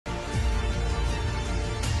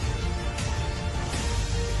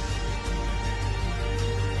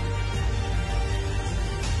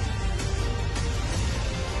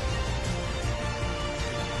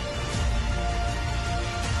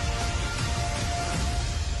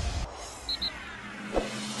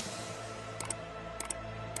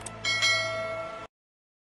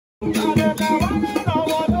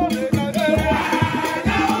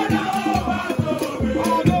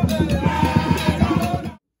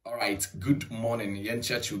right, good morning. Yen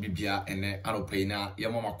church will be bia ene anopeina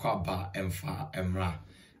yamama kwaba emfa emra.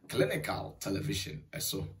 Clinical television.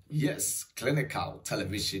 So yes, clinical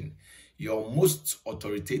television, your most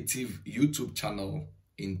authoritative YouTube channel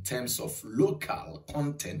in terms of local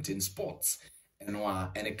content in sports.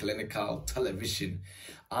 And clinical television.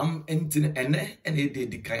 Entin ene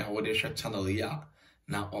de kind of channel ya.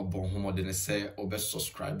 Na obo homo de say obe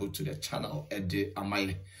subscribe to the channel ede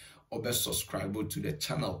amai. Obe subscribe to the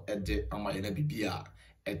channel ede amai na bibia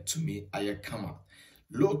to me ayekama.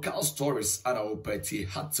 Local stories ana opeti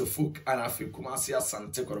hatfuk ana fi Gideon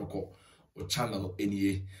Asante koroko o channel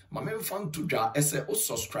enye. Ma memfan to dra ese o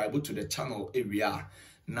subscribe to the channel area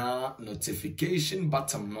na notification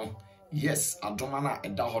button no. Yes, adomana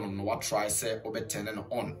eda honom no what try say obetene no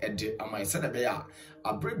on ede amai se de be ya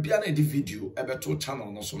abrebia na di video ebe to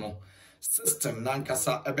channel no so no system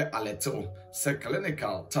nankasa ebe alerto se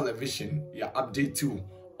clinical television ya update you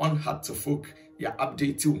on Hatfuk ya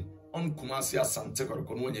update you on Gideon Asante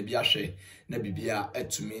koroko no nya bi ahwe na bibia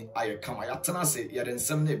etumi ayekama ya tena se ya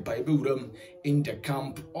densem ne bible wuram in the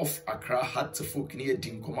camp of Accra Hatfuk ne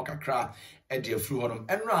edin komo kakra ede afru honum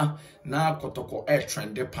enra na kotoko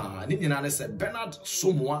trend pa ni nyina ne se Bernard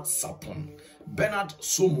Somua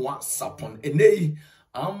Sapon enei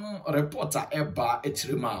reporter eba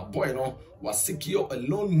etirima boy no was secure a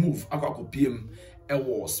loan move akwakopiem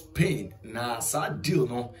was Spain na sa deal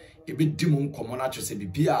no ebe dimu nkomo na chose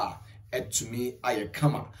bibia etumi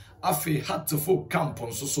ayekama afi Hatfuk camp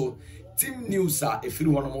so team news a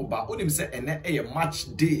efiri hono ba onim se ene match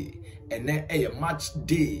day ene match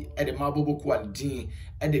day at the Mabobo Kwandin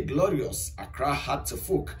at the glorious Accra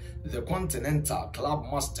Hatfuk. The Continental Club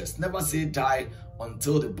Masters never say die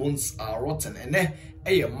until the bones are rotten.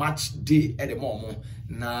 Ene match day at the momo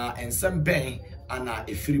na ensem ben ana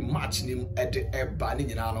efiri match nim at the eba ni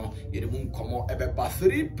nyina no yede mu nkomo ebeba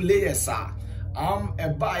 3 players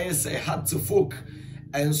eba yes Hatfuk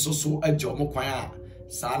enso so ajomo kwan a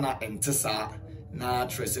sana entesa na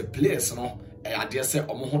trace players no ade se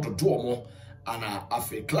omo ho dodo omo ana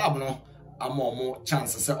afi club no ama omo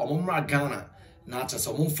chance se omo mra Ghana na chase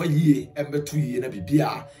omo fa yie embeto yie na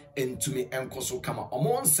bibia entumi enkoso kama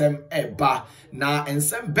omo nsem eba na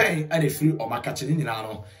ensem ben ana firi omakache ni nyina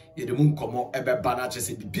no yede mu nkomo ebeba na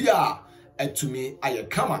chase bibia etumi aye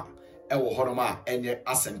kama ewo horoma enye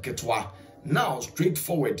asem ketwa. Now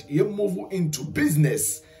straightforward you move into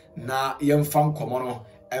business na yemfam komono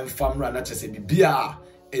enfamra na chese bibia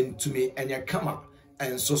entumi enye kama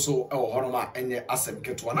enso so ehoroma enye asem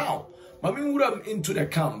ketwa. Now mami wuram into the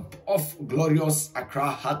camp of glorious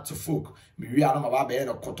Accra Hatfuk mi wi ana mababe e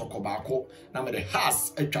no kotoko baako na me the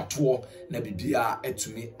has etwato na bibia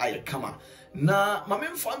etumi aye kama na mami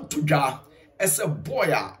mfan to dwa ese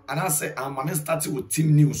boy and I say mami start with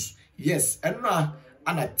team news. Yes enra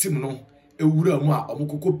ana team no ewura mu a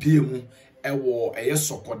omukoko pie mu ewo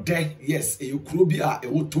sokode. Yes eyekuro bi a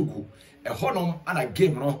ewo Togo honom ana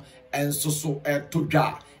game no enso so to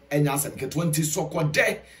dwa enya asem ke 20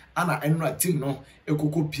 sokode ana enra team no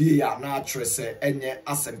ekoko pie ya na atrese enye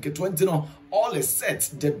asem ke 20 no all is set.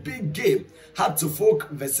 The big game Hatfuk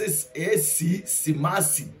versus AC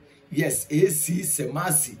Simasi. Yes, AC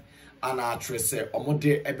Simasi ana atrese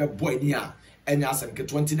omode ebe boy ni a enya asem ke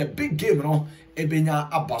 20 the big game no ebenya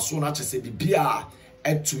abaso na chese bibia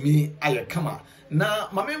etumi ayekama na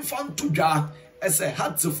mamemfan to dwa ese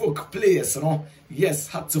Hatfuk players no. Yes,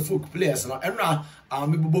 Hatfuk players no enra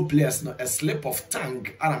amebobo players no a slip of tongue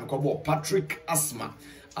and am Patrick Asma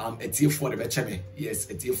etie for the becheme. Yes,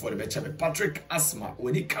 etie for the becheme Patrick Asma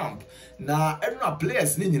when he camp na enra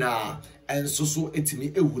players ni nyina enso so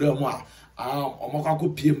etimi ewura mu a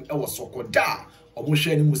omokako piem e wo sokoda omo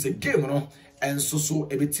hwe ni mu se game no enso so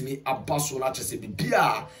ebetimi abaso na chese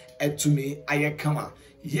bibia etumi ayekama.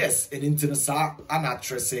 Yes, en internesa ana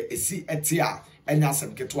trese esi etia enya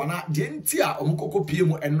asem ketwa na de ntia omukoko pie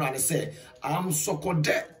mu enra ne se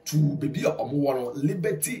sokode to bibia omo no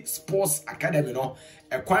Liberty Sports Academy no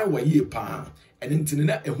ekwan wa yie pa en intine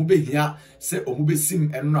na ehu behia se omu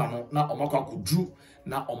besim enra no na omakakudru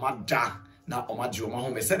na omada na omaji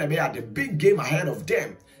omo me se na be the big game ahead of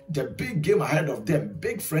them. The big game ahead of them,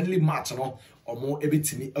 big friendly match no omo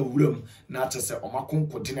ebetimi awuram na chese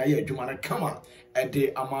omakonkodina ye adwuma na kama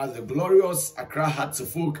ede ama the glorious Accra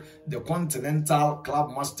Hatfuk. The Continental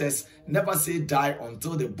Club Masters never say die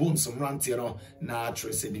until the bones mrantie no na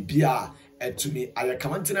chese bibia etumi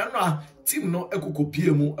ayekamantina na team no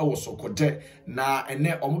ekokopie mu ewo sokode na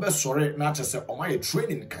ene omo be sore na chese omaye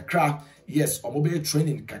training kakra. Yes, omo be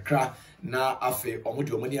training kakra na afi omo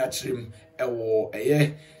de omani achirim ewo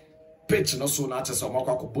pitch no so na chese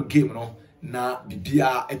omakwa kopo game no na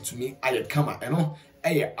bibia etumi ayekama eno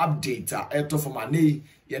update eto for mane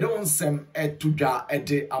ye don sem etudwa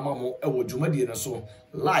ede amamo ewo dwumadie no so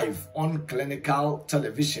live on clinical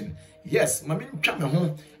television. Yes, mami ntwa me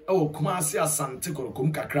ho ewo Kumasi Asante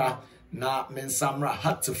korokom kakra na mensamra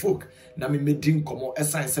Hattefolk na me medin komo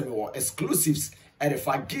esan se me wo exclusives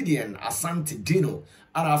erefa Gideon Asante Dino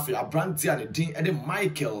ana afi abranti ane din ede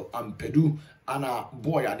Michael Ampedu ana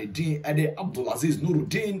boy ane din ede Abdulaziz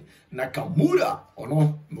Nuruddin Nakamura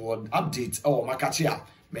ono no update o makachia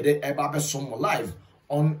mede eba besom live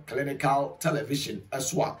on clinical television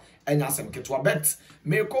aswa enya sem ketwa bet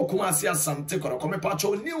me ko Kumasi Asante korokom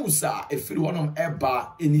pacho news a efiri wonom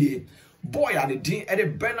eba eni boy ane din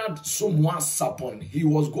ede Bernard Somwa Sapon. He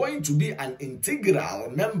was going to be an integral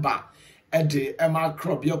member Ede Emma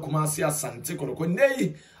Krobia Kumasi Asante Koroko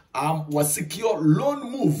nei was secure loan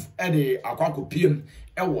move ede akwako piem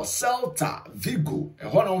was Celta Vigo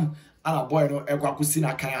honom ana boy no ekwako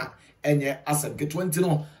sina kan enye asem ke 20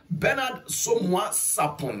 no Bernard Somwa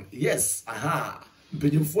Sapon. Yes,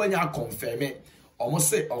 mpanyimfo anya confirm omo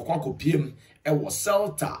se akwako piem was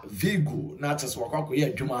Celta Vigo na chese akwako ye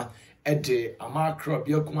adwuma ede Emma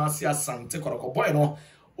Krobia Kumasi Asante Koroko boy no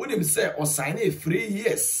unim se o sign 3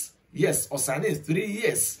 years. Yes, or sign 3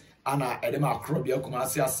 years. Ana edema Krobia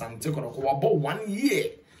Kumasi Asante Koroko wabo 1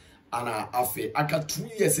 year. Ana afe aka 2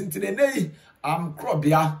 years into the day.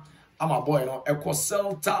 Krobia ama boy no eko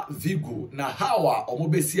Celta Vigo na hawa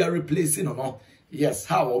omobesia replacing no. Yes,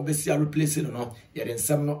 how omobesia replacing no. Yeden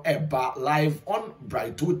sem no eba live on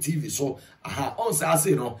Brighto TV. So on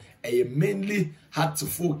say no mainly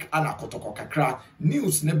Hattefolk ana kotoko kakra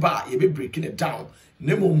news neba ye be breaking it down.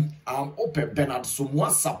 Nemum open Bernard Somwa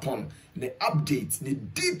Sapon ne updates ne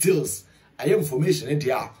details aye information e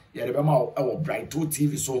dia ye de bema e wo Brighto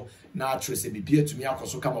TV so na trace bibia tumi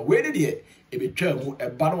akoso kama we de e betwa mu e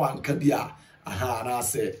ba no anka bia na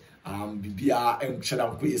se bibia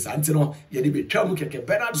chedam ko yes anti no ye de betwa mu keke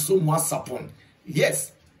Bernard Somwa Sapon.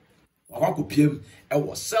 Yes, akwako piem e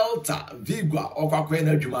wo Celta Vigo akwako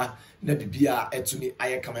na adwuma na bibia etumi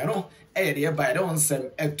aye kama no e de ba de onsem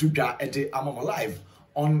etudwa ede amamo live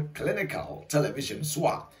on clinical television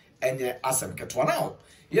swa enye asem ketwa now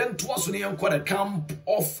yen toaso ne yenko the camp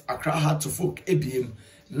of Accra Hattefolk ebiem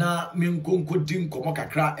na menkonko din komo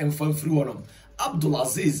kakra emfamfiri wonom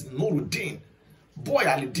Abdulaziz Nuruddin boy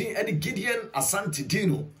ali din ede Gideon Asante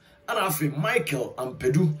Dino ana afi Michael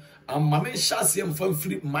Ampedu amame shase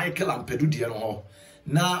emfamfiri Michael Ampedu de no ho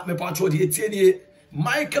na me pacho de etienie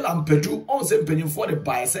Michael Ampedu on se mpanyimfo de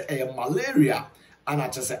buy se malaria ana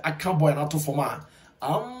chese aka boy na to forma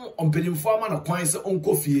mpanyimfo ama na kwan se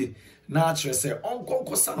onko fie na kire se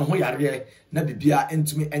onkonko sa no ho yare na bibia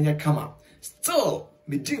entumi enye kama still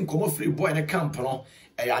me din komo free boy na camp no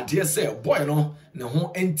ade se boy no ne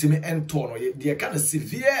ho entumi ento no de ka na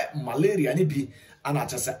severe malaria ni bi ana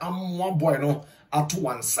kire amwa boy no at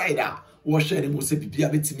one side a wo hwe ne mo se bibia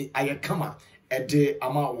betimi aye kama ede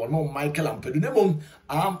ama wono Michael Ampedu nemom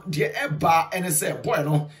de eba ene se boy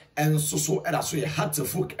no enso so eda so ye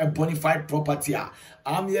Hattefolk a bonafide property a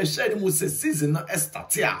ye share mu se season no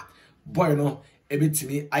start a boy no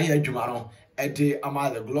ebetimi aye adwuma no ede ama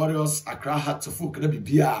the glorious Accra Hattefolk na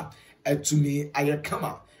bibia etumi aye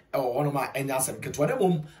kama e wono ma enya asem ketwa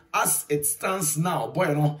nemom as it stands now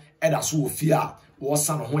boy no eda so ofia wo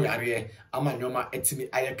sa no ho yare ama nyoma etimi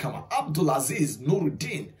aye kama Abdulaziz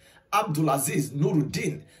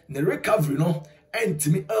Nuruddin ne recovery no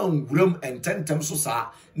entimi anwuram ententem so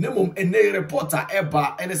sa nemom ene reporter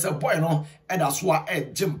eba ene se boy no eda so a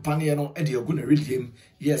ejimpane no ede agu na rediem.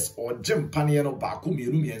 Yes, or jimpane no ba ko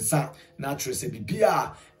mienu miensa na trace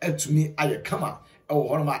bibia etumi aye kama e wo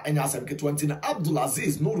hono ma enya asem ke 20 na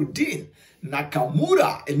Abdulaziz Nuruddin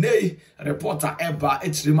Nakamura ene reporter eba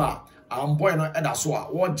echirima boy no eda so a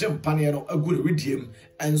wo jimpane no agu na rediem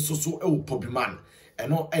enso so e wo pobiman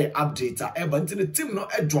eno update eba ntine team no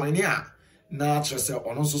join ya na trese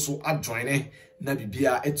ono so join na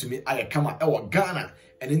bibia etumi aye kama ewo Ghana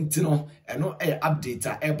eno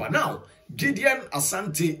update eba now Gideon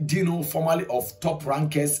Asante Dino, formerly of Top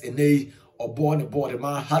Rankers ene oborn board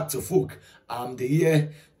man Hattefolk the year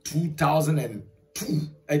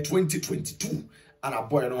 2022 and a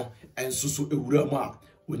boy no enso so ewura mu a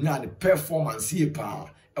wonya the performance here pa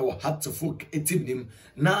ewo Hattefolk etim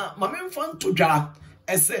na mamemfa ntodwa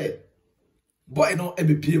ese boy no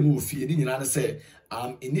ebepiem ofie ni nyina ne se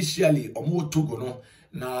initially omo Togo no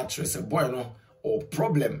na trese boy no o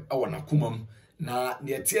problem ewo na kumam na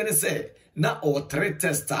ne tie ne se na o 3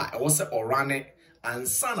 tester e wo se orane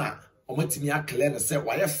ansana omatimi akle ne se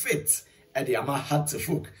why fit e de ama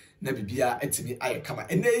Hattefolk na bibia etimi aye kama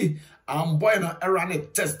enei boy no erane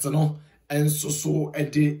test no so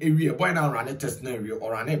ede area boy na run test na area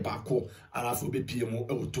or run baako anafo be PM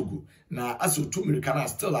e Togo na aso to America na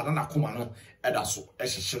still na koma no eda so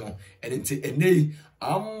ehye no enti enei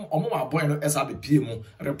omo boy no esa be PM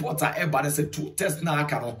reporter e ba say 2 test na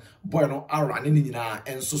aka no boy no arane ni nyina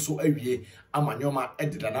enso so awie amanyoma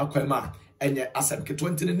edida na kwama enye asem ke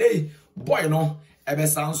 20 nei boy no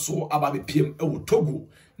ebesa nso aba be PM e Togo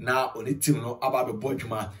na oni team no aba be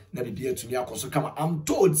bodwuma na bibia atumi akoso kama. I'm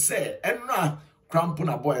told say enra crampo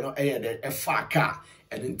na boy no de efa car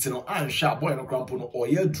enti no ansha boy no crampo no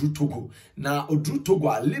oye Drew Togo na Odru Togo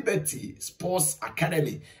a Liberty Sports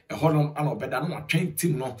Academy honom ana obeda no atwen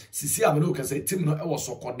team no sisi ameno ka say team no e was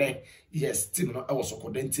Sokode. Yes, team no e was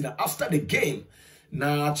Sokode enti na after the game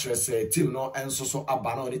na trese team no enso so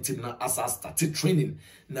aba na oni team na asa started training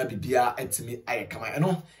na bibia etimi ayekama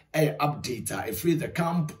eno update if the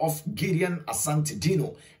camp of Gideon Asante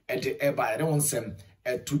Dino ede eba ede wonsem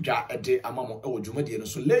tuja ede amamo ewo dwumade no.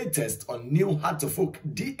 So latest on New Heart to Folk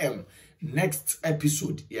DM next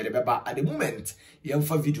episode ye beba at the moment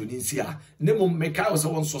yemfa video ni nsia nemo meka wo se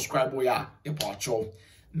won subscribe ya ye pacho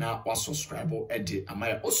na wa subscribe ede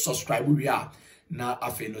amaya o subscribe we ya na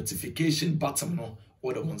afi notification button no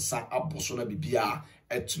or the monsa aboso na bibia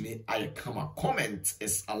etumi ayekama. Comment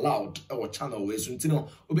is allowed our channel we so ntino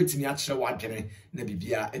obetimi a kire wadwene na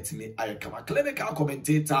bibia etumi ayekama. Clinical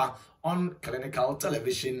commentator on Clinical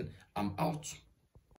Television. I'm out.